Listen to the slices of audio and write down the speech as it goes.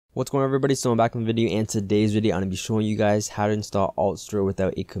What's going on, everybody? So I'm back in the video, and today's video I'm going to be showing you guys how to install AltStore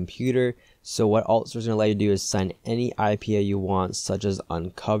without a computer. So what AltStore is going to allow you to do is sign any IPA you want, such as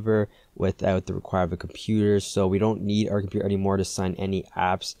Unc0ver, without the requirement of a computer. So we don't need our computer anymore to sign any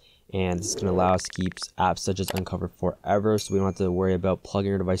apps, and this is going to allow us to keep apps such as Unc0ver forever, so we don't have to worry about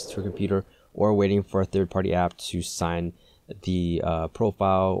plugging our device to a computer or waiting for a third-party app to sign the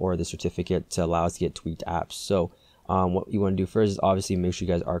profile or the certificate to allow us to get tweaked apps. So what you want to do first is obviously make sure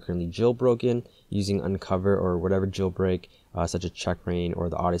you guys are currently jailbroken using Unc0ver or whatever jailbreak, such as Checkrain or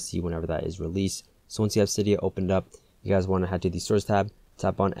the Odyssey whenever that is released. So once you have Cydia opened up, you guys want to head to the source tab,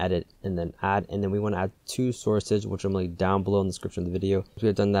 tap on edit, and then add. And then we want to add two sources, which I'm like down below in the description of the video. Once we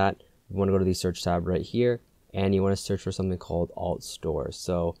have done that, we want to go to the search tab right here, and you want to search for something called AltStore.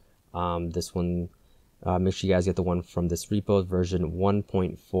 So this one, make sure you guys get the one from this repo, version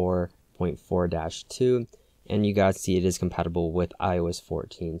 1.4.4-2. and you guys see it is compatible with iOS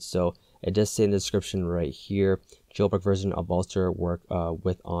 14. So it does say in the description right here, jailbroken version of AltStore work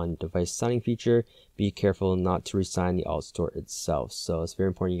with on device signing feature. Be careful not to resign the AltStore itself. So it's very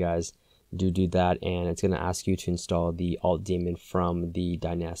important you guys do that, and it's going to ask you to install the AltDaemon from the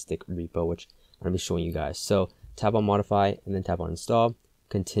Dynastic repo, which I'm going to be showing you guys. So tap on modify and then tap on install,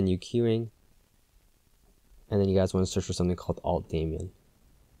 continue queuing, and then you guys want to search for something called AltDaemon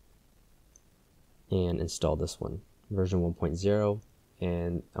and install this one, version 1.0,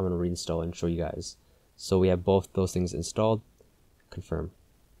 and I'm going to reinstall and show you guys. So we have both those things installed. Confirm.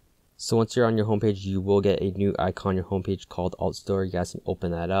 So once you're on your homepage, you will get a new icon on your homepage called AltStore. You guys can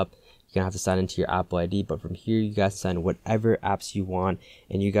open that up. You're going to have to sign into your Apple ID, but from here you guys sign whatever apps you want,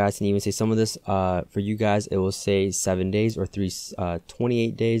 and you guys can even say some of this for you guys it will say 7 days or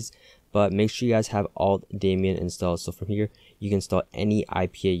 28 days, but make sure you guys have AltDaemon installed. So from here you can install any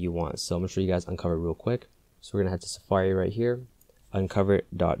IPA you want. So I'm going to show you guys Unc0ver real quick. So we're going to head to Safari right here,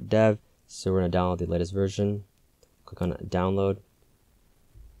 unc0ver.dev. So we're going to download the latest version. Click on download,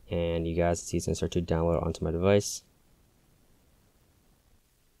 and you guys see it's going to start to download onto my device.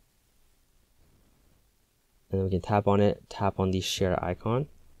 And then we can tap on it, tap on the share icon,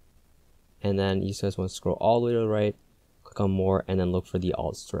 and then you guys want to scroll all the way to the right, click on more, and then look for the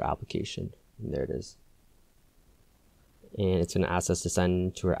AltStore application. And there it is. And it's going to ask us to sign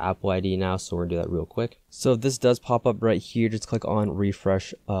into our Apple ID now, so we're going to do that real quick. So if this does pop up right here, just click on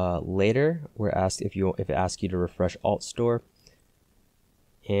refresh later. We're asked if it asks you to refresh AltStore,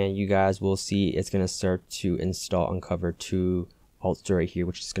 and you guys will see it's going to start to install Unc0ver to AltStore right here,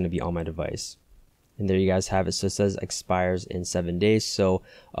 which is going to be on my device. And there you guys have it. So it says expires in 7 days. So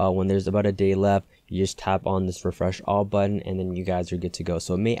when there's about a day left, you just tap on this refresh all button, and then you guys are good to go.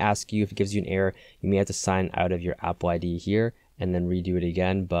 So it may ask you, if it gives you an error, you may have to sign out of your Apple ID here and then redo it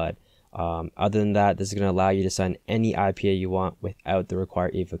again. But other than that, this is going to allow you to sign any IPA you want without the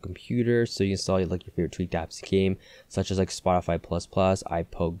required of a computer. So you install like your favorite tweaked apps game, such as like Spotify++,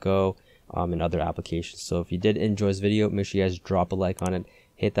 iPogo, and other applications. So if you did enjoy this video, make sure you guys drop a like on it,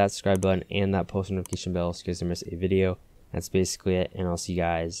 hit that subscribe button and that post notification bell so you guys don't miss a video. That's basically it, and I'll see you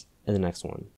guys in the next one.